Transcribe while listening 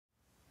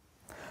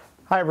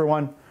Hi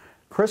everyone,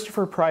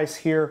 Christopher Price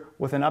here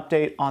with an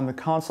update on the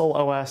Console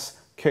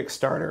OS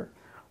Kickstarter.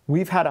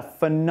 We've had a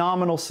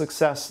phenomenal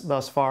success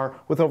thus far.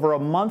 With over a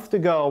month to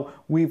go,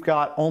 we've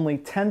got only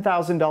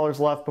 $10,000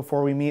 left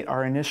before we meet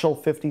our initial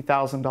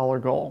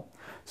 $50,000 goal.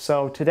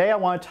 So today I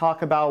want to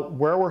talk about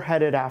where we're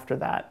headed after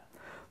that.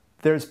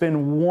 There's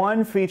been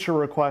one feature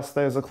request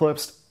that has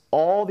eclipsed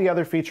all the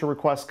other feature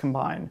requests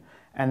combined,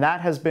 and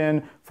that has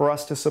been for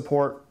us to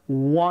support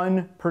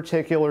one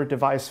particular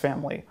device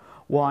family.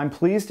 Well, I'm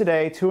pleased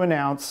today to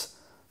announce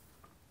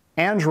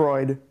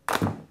Android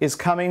is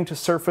coming to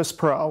Surface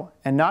Pro,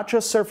 and not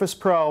just Surface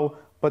Pro,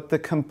 but the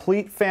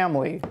complete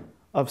family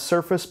of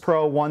Surface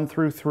Pro 1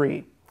 through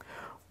 3.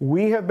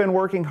 We have been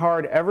working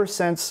hard ever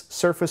since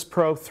Surface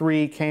Pro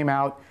 3 came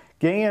out,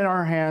 getting it in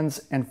our hands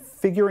and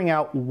figuring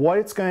out what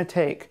it's going to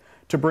take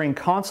to bring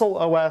Console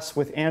OS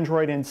with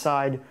Android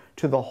inside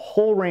to the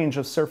whole range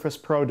of Surface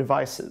Pro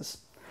devices.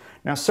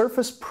 Now,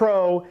 Surface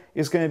Pro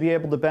is going to be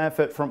able to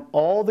benefit from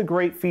all the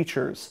great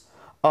features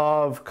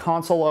of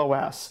Console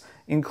OS,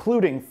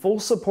 including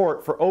full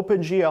support for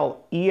OpenGL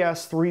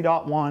ES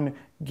 3.1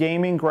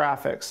 gaming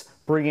graphics,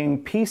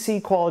 bringing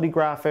PC quality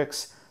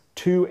graphics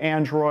to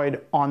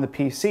Android on the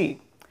PC.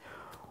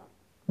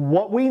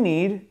 What we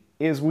need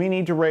is we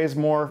need to raise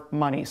more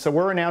money. So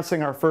we're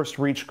announcing our first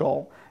reach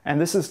goal, and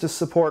this is to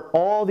support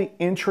all the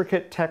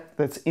intricate tech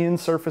that's in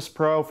Surface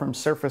Pro, from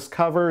surface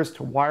covers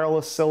to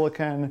wireless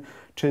silicon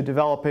to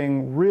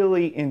developing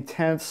really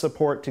intense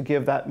support to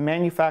give that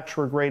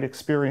manufacturer-grade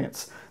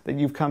experience that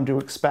you've come to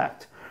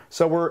expect.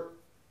 So we're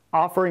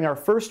offering our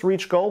first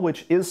reach goal,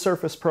 which is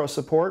Surface Pro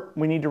support.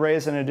 We need to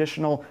raise an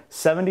additional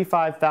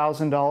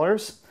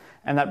 $75,000,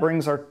 and that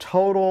brings our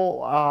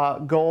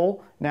total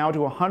goal now to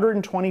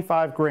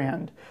 $125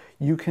 grand.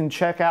 You can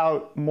check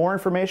out more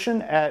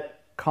information at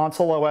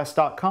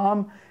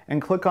iConsole.tv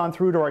and click on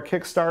through to our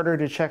Kickstarter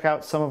to check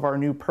out some of our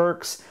new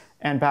perks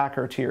and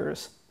backer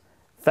tiers.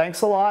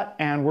 Thanks a lot,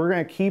 and we're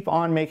going to keep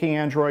on making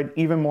Android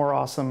even more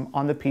awesome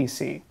on the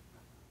PC.